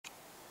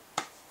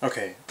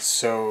Okay,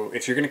 so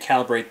if you're going to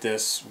calibrate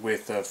this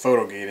with a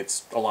Photogate,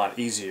 it's a lot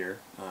easier.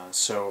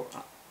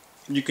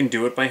 You can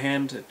do it by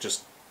hand, it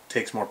just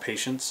takes more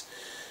patience.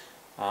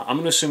 I'm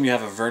going to assume you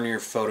have a Vernier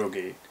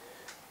Photogate,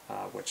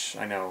 which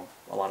I know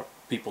a lot of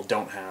people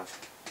don't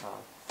have.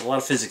 A lot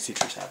of physics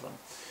teachers have them.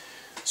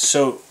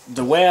 So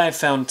the way I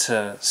found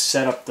to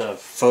set up the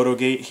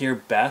Photogate here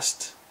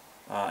best,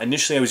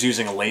 initially I was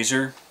using a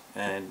laser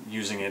and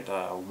using it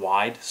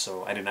wide,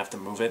 so I didn't have to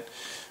move it.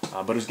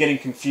 But it was getting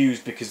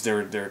confused because there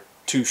are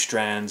two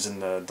strands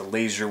and the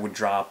laser would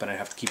drop and I'd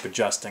have to keep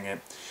adjusting it.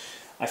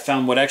 I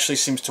found what actually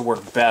seems to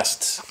work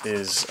best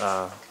is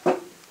to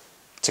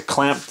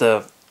clamp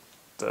the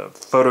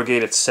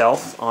Photogate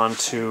itself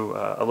onto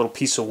a little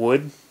piece of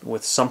wood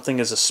with something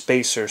as a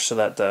spacer so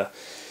that the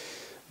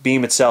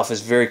beam itself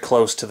is very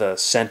close to the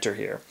center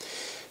here.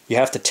 You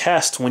have to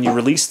test when you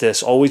release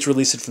this, always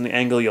release it from the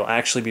angle you'll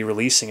actually be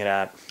releasing it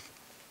at.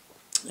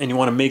 And you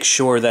want to make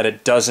sure that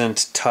it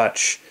doesn't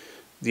touch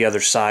the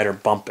other side or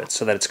bump it,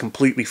 so that it's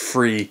completely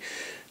free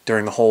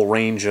during the whole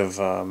range of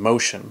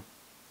motion.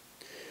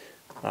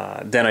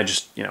 Then I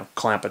just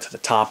clamp it to the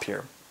top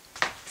here.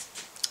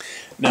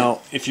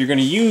 Now, if you're going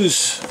to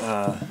use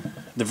the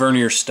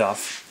Vernier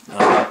stuff,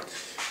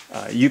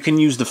 you can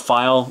use the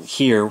file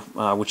here,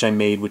 which I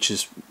made, which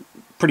is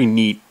pretty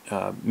neat.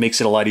 Makes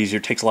it a lot easier,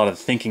 takes a lot of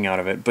the thinking out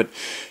of it. But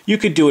you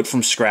could do it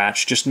from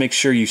scratch. Just make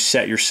sure you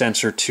set your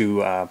sensor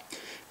to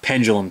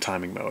pendulum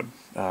timing mode.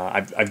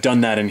 I've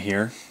done that in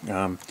here.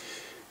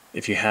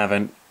 If you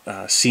haven't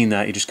seen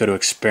that, you just go to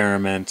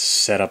Experiment,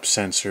 Set up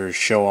Sensors,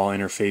 Show All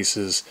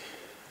Interfaces,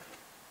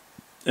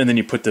 and then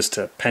you put this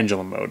to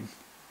pendulum mode.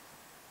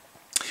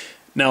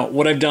 Now,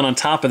 what I've done on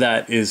top of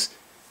that is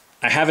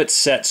I have it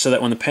set so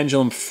that when the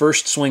pendulum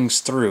first swings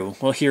through,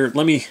 well here,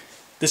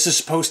 this is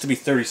supposed to be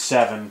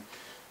 37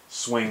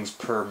 swings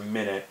per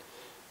minute.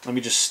 Let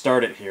me just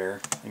start it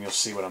here and you'll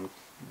see what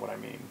I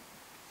mean.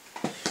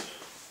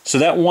 So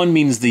that 1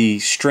 means the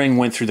string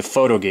went through the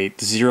Photogate,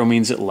 the 0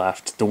 means it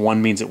left, the 1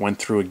 means it went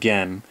through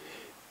again.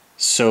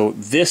 So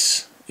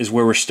this is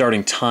where we're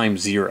starting time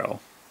 0.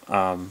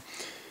 Even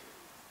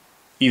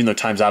though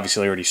time's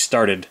obviously already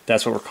started,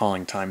 that's what we're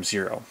calling time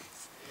 0.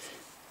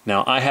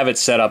 Now I have it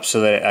set up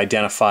so that it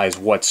identifies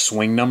what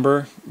swing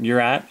number you're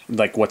at,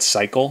 like what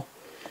cycle,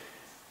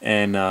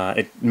 and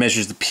it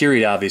measures the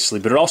period obviously,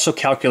 but it also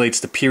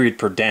calculates the period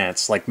per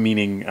dance, like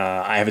meaning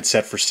I have it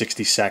set for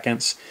 60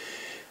 seconds.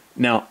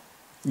 Now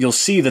you'll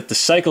see that the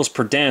cycles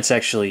per dance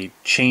actually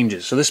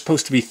changes. So this is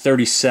supposed to be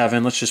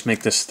 37, let's just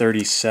make this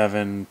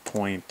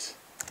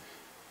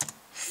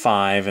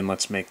 37.5 and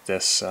let's make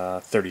this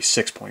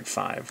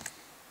 36.5.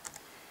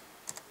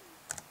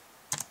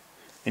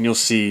 And you'll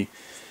see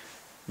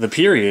the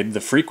period,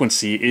 the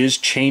frequency, is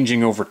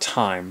changing over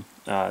time.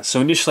 So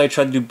initially I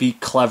tried to be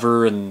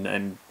clever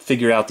and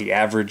figure out the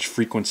average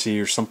frequency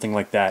or something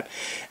like that.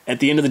 At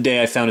the end of the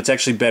day I found it's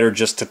actually better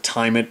just to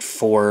time it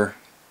for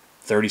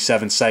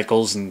 37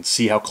 cycles and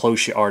see how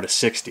close you are to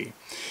 60.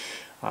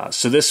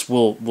 So this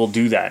will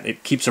do that.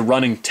 It keeps a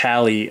running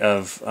tally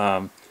of,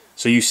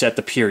 so you set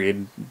the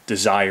period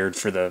desired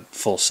for the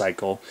full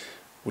cycle,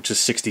 which is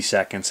 60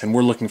 seconds, and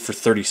we're looking for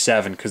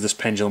 37 because this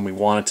pendulum we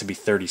want it to be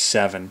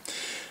 37.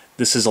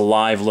 This is a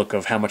live look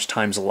of how much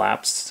time's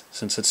elapsed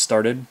since it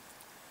started,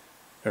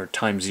 or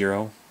time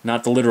 0.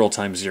 Not the literal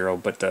time 0,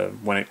 but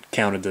when it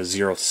counted the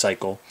 0th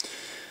cycle.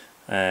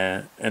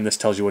 And this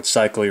tells you what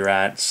cycle you're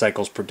at,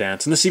 cycles per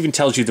dance. And this even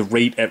tells you the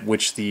rate at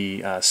which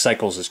the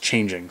cycles is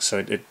changing, so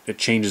it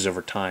changes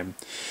over time.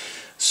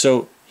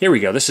 So here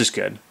we go, this is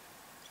good.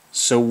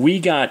 So we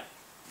got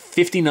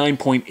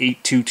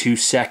 59.822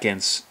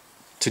 seconds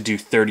to do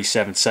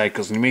 37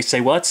 cycles. And you may say,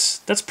 well,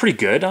 that's pretty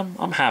good.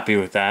 I'm happy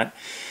with that.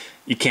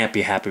 You can't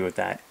be happy with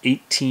that.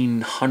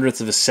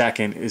 1/1800th of a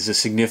second is a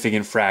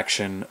significant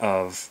fraction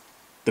of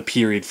the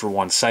period for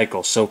one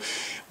cycle. So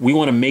we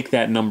want to make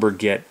that number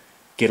get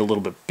a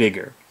little bit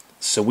bigger.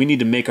 So we need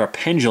to make our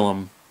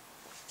pendulum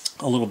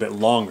a little bit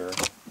longer.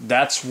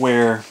 That's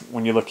where,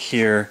 when you look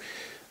here,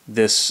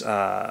 this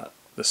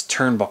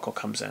turnbuckle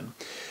comes in.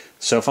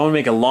 So if I want to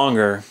make it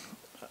longer,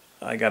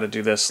 I got to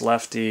do this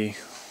lefty,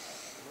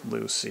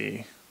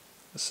 loosey.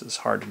 This is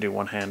hard to do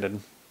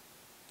one-handed.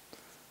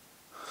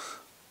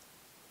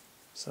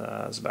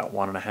 So it's about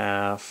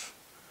 1.5,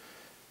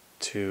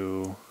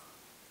 2,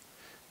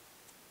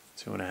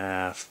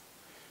 2.5,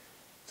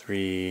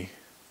 3.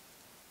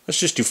 Let's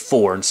just do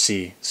 4 and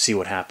see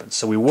what happens.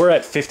 So we were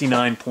at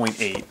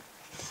 59.8.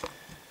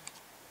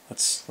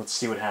 Let's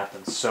see what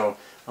happens. So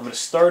I'm going to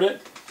start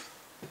it.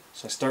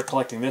 So I start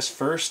collecting this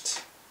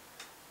first.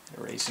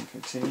 Erase and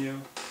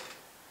continue.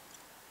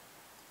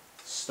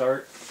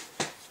 Start.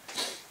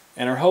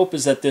 And our hope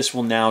is that this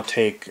will now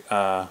take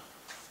more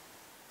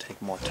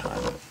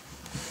time,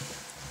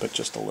 but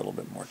just a little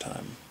bit more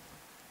time.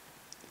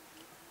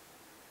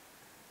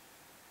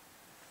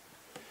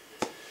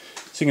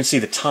 So you can see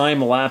the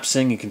time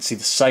elapsing, you can see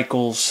the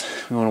cycles.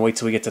 We want to wait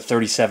till we get to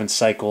 37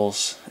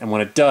 cycles, and when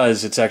it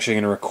does, it's actually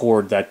going to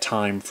record that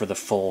time for the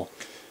full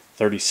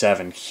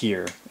 37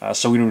 here.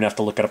 So we don't even have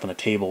to look it up on the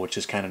table, which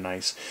is kind of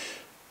nice.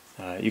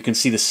 You can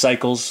see the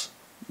cycles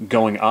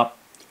going up.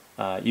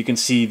 You can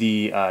see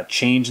the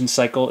change in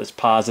cycle is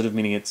positive,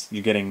 meaning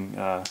you're getting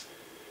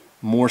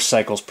more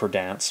cycles per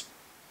dance.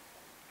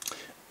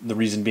 The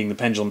reason being the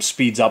pendulum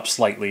speeds up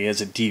slightly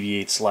as it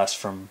deviates less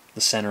from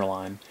the center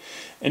line.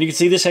 And you can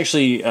see this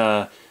actually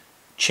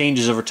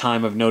changes over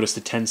time. I've noticed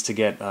it tends to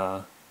get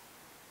lower,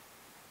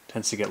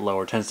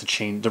 tends to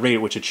change, the rate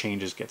at which it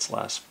changes gets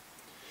less.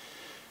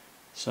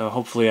 So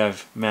hopefully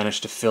I've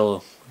managed to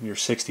fill your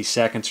 60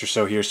 seconds or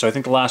so here. So I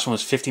think the last one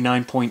was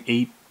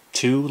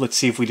 59.82. Let's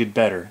see if we did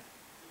better.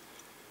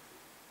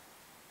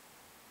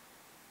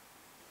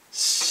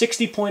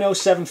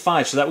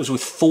 60.075, so that was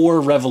with 4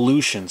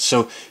 revolutions.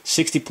 So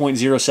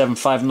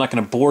 60.075, I'm not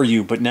going to bore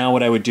you, but now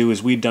what I would do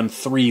is we'd done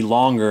 3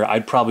 longer.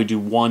 I'd probably do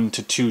 1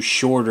 to 2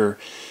 shorter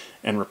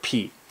and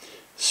repeat.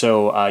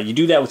 So you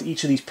do that with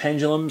each of these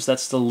pendulums.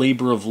 That's the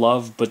labor of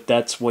love, but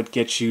that's what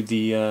gets you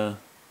the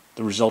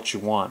results you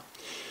want.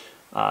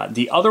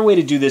 The other way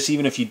to do this,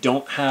 even if you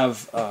don't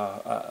have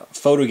a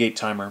Photogate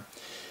timer,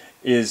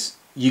 is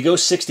you go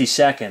 60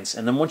 seconds,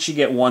 and then once you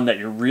get one that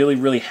you're really,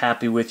 really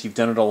happy with, you've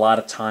done it a lot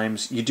of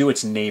times, you do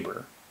its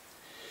neighbor.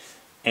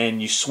 And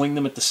you swing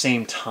them at the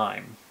same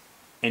time.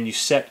 And you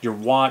set your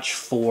watch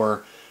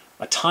for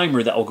a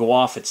timer that will go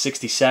off at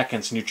 60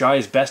 seconds, and you try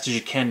as best as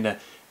you can to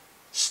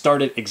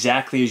start it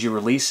exactly as you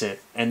release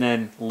it, and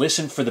then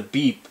listen for the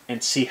beep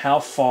and see how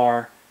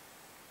far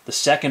the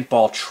second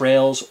ball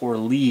trails or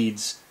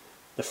leads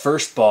the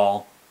first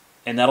ball,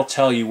 and that'll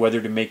tell you whether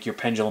to make your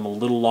pendulum a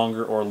little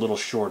longer or a little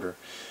shorter.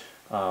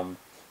 So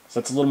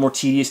that's a little more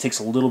tedious, takes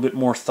a little bit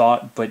more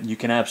thought, but you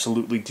can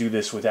absolutely do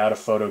this without a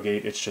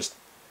Photogate. It's just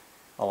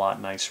a lot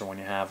nicer when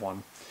you have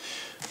one.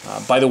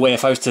 By the way,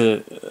 if I was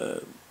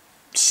to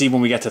see when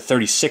we get to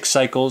 36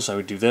 cycles, I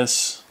would do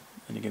this,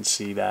 and you can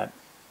see that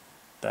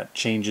that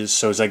changes.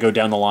 So as I go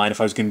down the line, if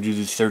I was going to do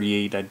the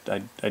 38,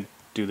 I'd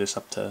do this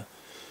up to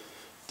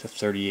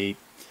 38.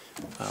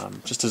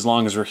 Just as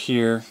long as we're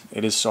here,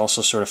 it is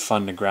also sort of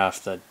fun to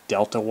graph the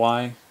delta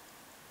Y.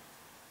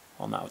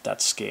 Well, not with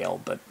that scale,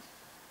 but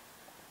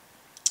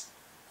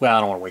well, I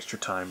don't want to waste your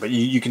time, but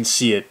you can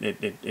see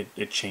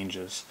it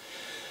changes.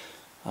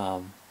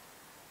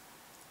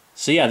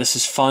 So yeah, this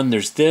is fun.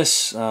 There's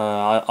this.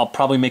 I'll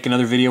probably make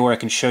another video where I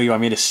can show you. I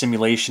made a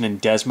simulation in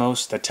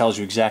Desmos that tells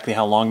you exactly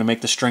how long to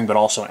make the string, but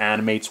also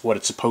animates what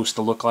it's supposed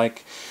to look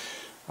like.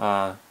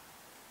 Yeah,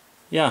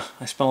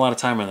 I spent a lot of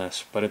time on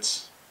this, but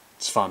it's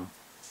fun.